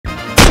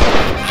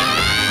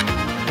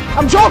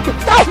I'm joking!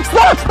 Stop!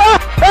 Stop!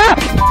 Stop!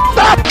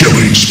 Stop!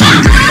 Killing spree.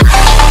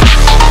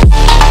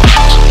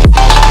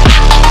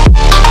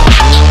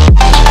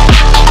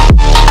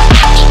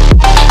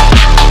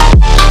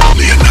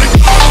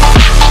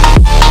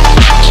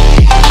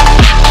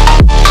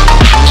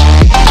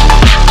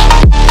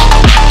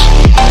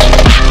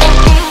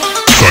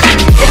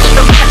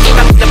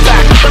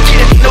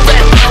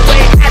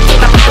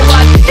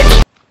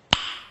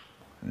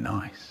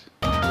 Nice.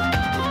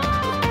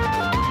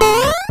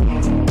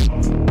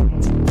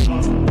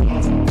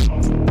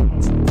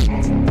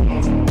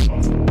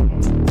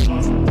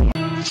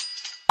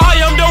 I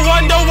am the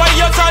one, the way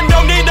your son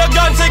don't need a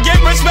gun to get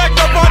respect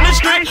up on the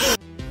street.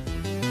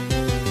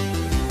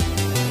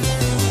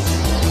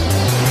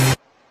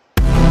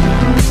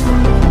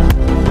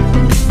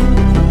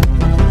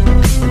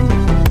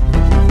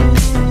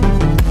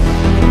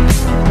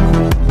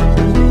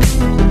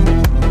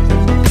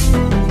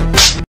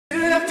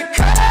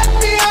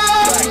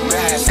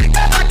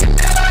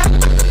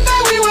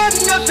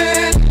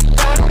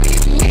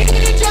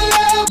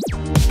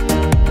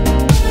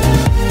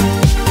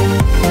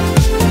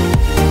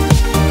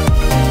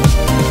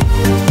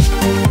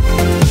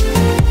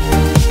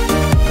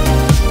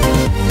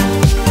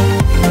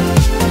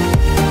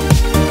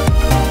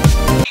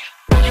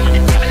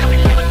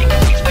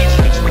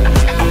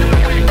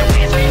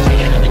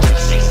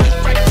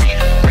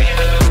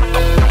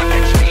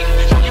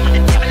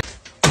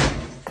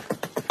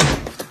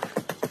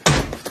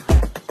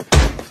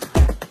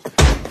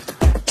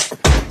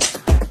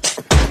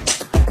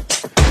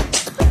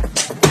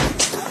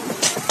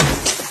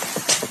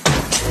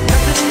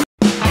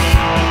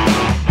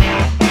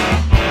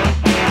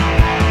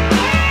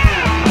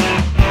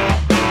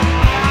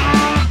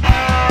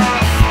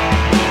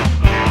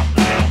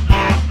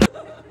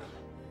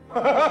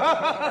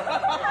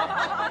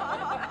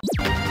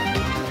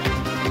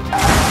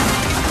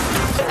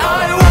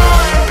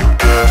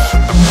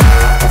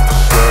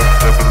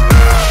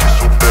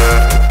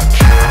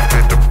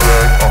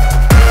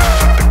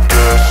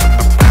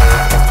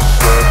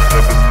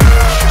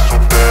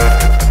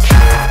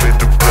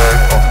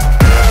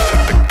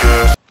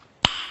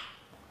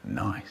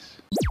 Nice.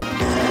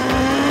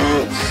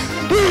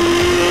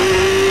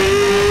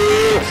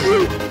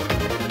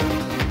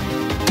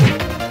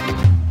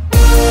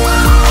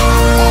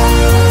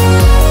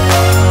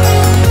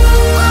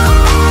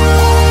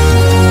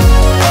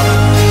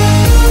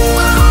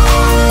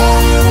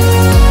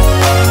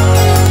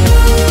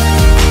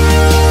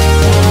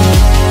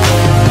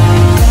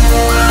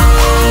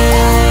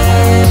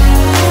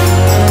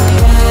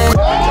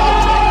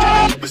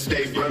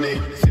 Stay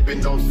running,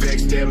 sipping on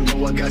facts. Damn,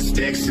 know I got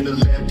stacks in the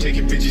lab,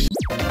 taking pictures.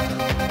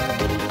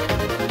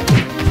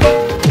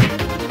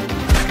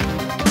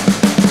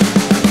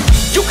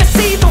 You can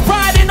see the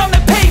writing on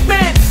the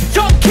pavement.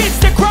 Young kids,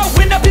 they're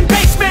growing up in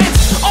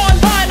basements.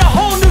 Online, a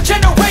whole new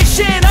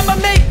generation. I'ma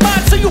make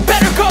mine, so you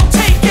better go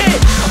take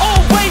it.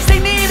 Always, they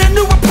need a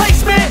new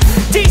replacement.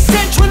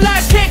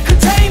 Decentralized, can't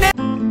contain it.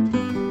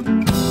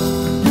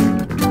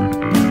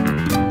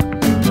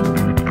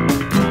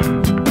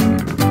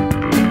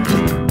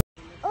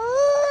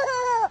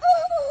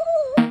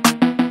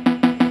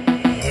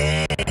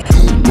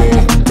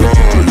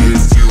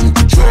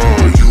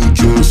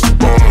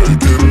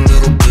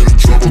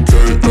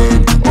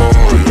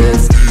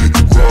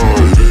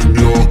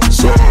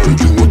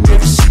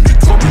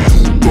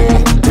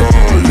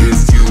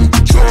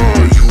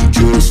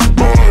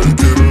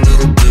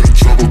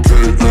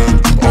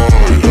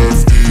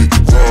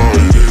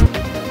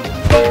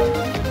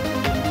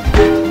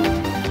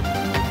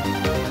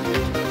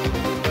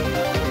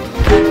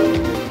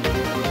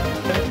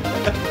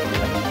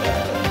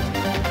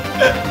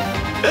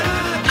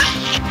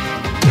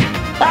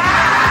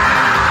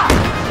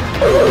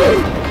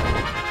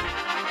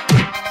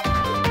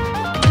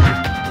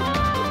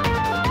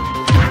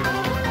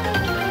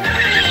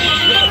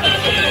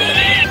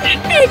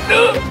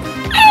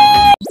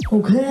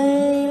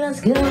 Okay,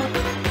 let's go.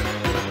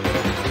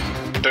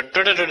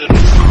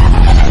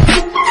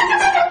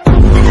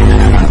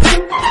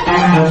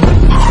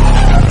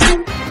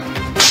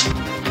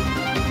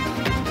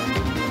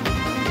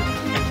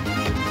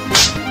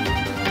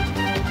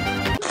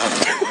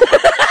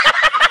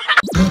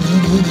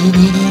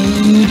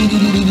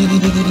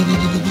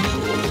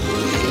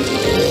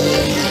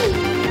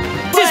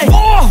 This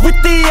war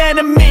with the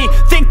enemy,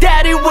 think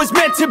that it was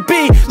meant to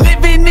be.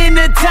 Living in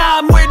a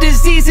time where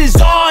disease is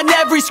on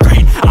every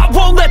screen. I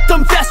won't let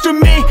them fester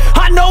me.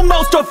 I know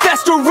most are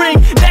festering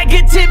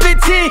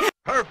negativity.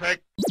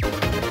 Perfect.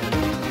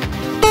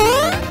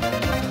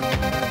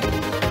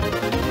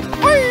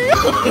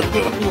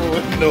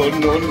 No,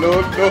 no,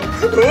 no, no.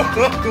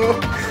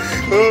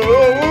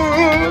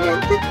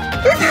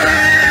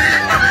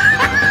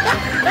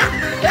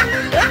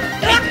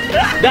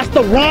 That's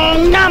the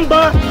wrong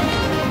number!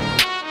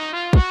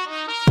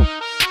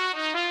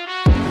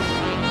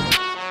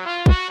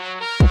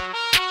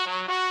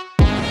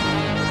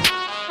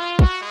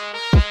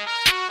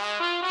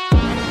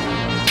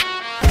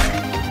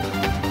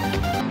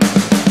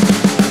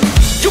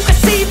 You can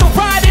see the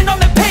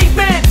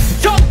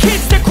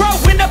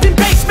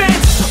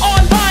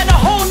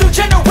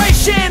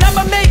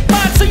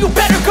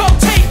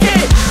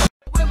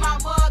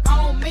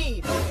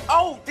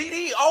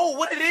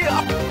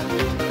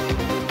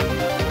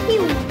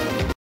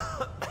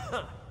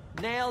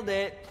nailed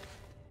it.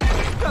 Oh,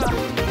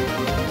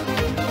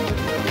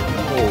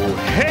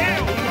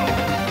 hell no!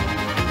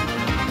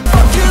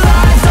 Fuck your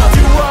lies, I'll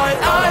do what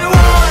I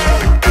want.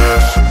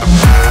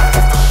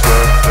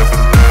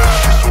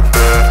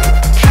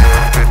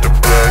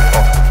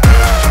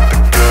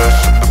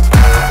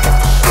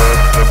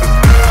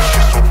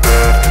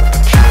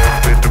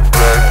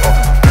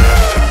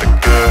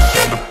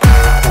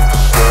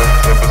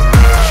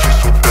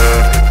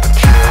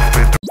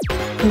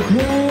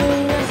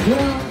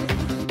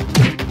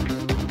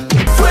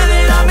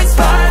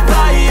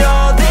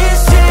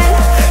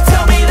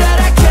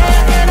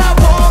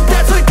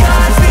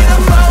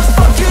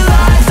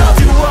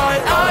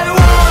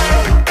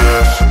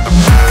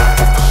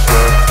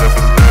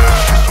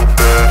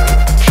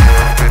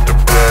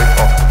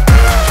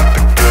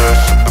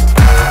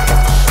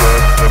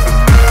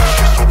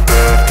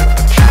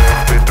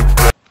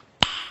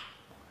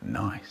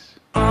 Nice.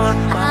 On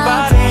my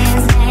body.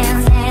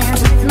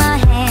 Hands with my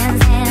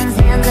hands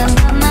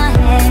above my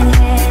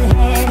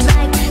head,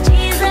 like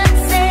Jesus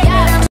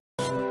said.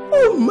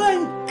 Oh my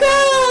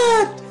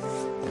God!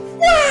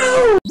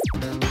 Wow!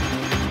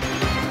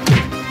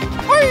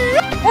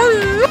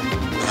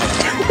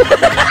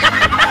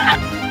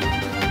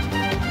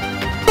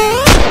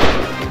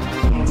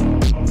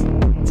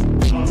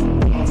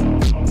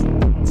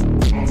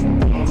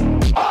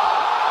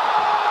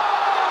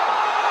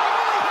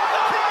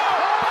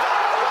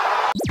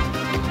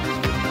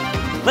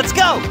 Let's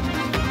go!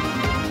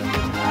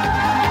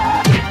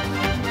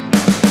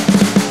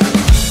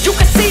 You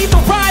can see the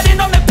writing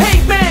on the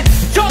pavement.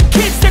 Young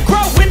kids, they're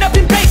growing up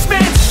in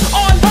basements.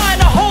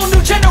 Online, a whole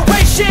new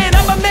generation.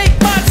 I'ma make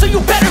mine, so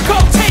you better go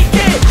take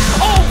it.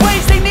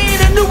 Always, they need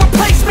a new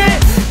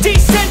replacement.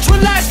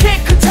 Decentralized,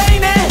 can't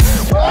contain it.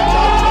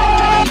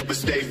 But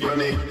stay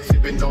running,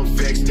 sipping on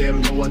facts.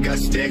 Damn, know I got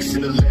stacks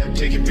in the lab,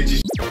 taking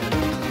bitches.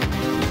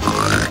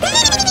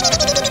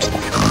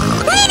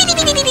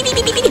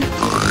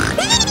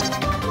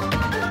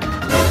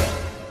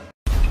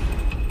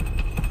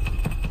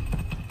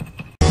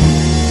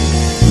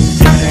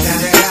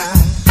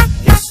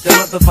 It's the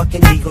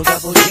motherfucking Eagle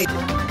Double G.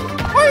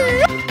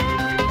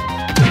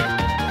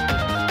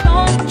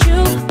 Don't you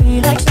be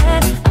like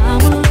that, I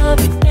will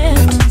love you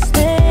and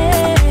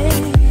stay.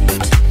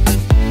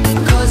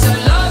 Cause I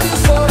love you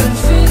for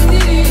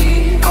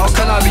infinity. How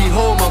can I be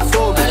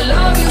homophobic? I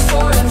love you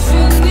for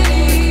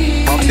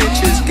infinity. My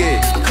bitch is gay.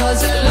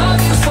 Cause I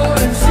love you for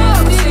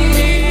infinity.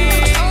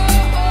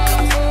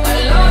 I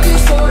love you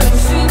for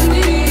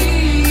infinity.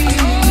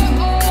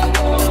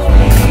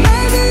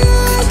 Maybe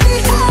you'll be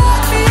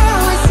happier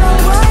with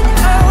someone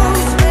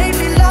else.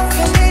 Maybe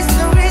loving is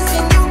the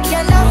reason you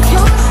can't love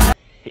yourself.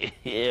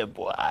 Yeah,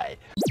 boy.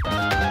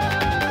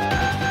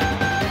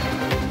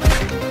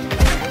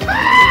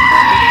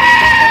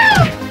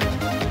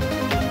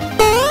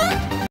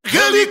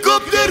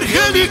 Helikopter,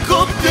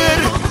 helikopter.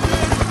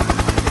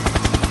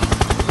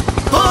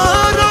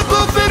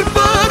 Parakofer,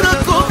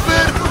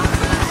 parakofer.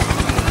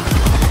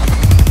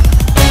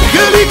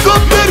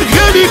 Helikopter,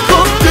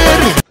 helikopter.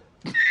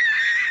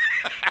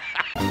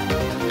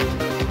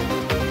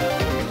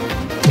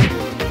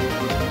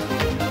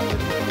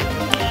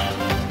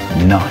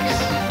 Nice.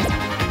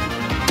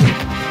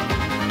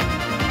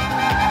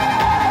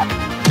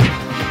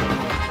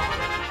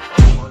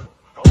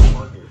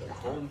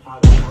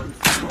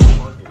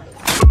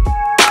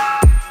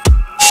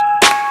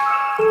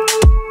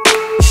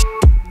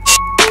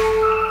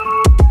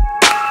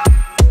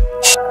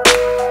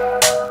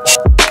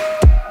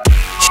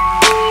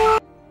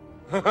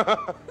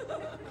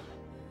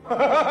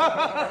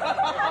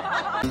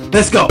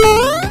 Let's go.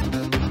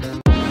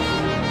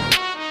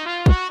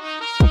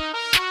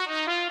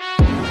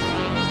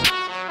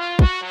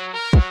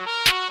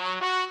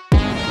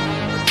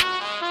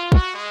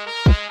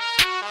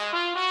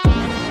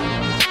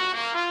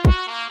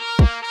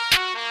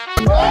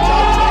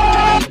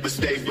 But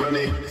stay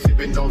running,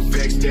 sipping on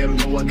facts. Damn,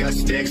 know I got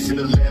stacks in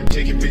the lab,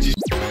 taking bitches.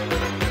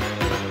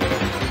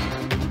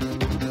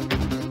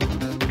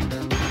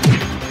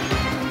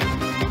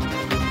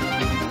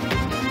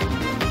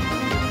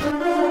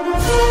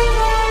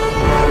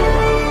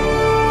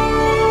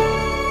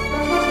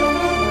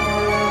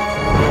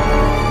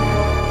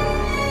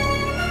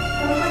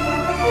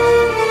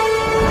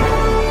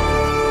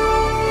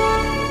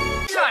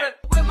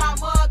 With my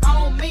mug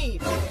on me.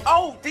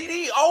 Oh,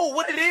 DD, oh,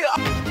 what it is?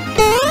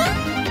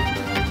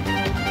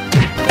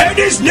 And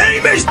his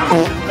name is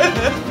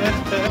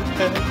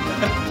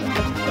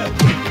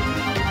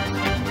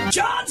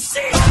John C.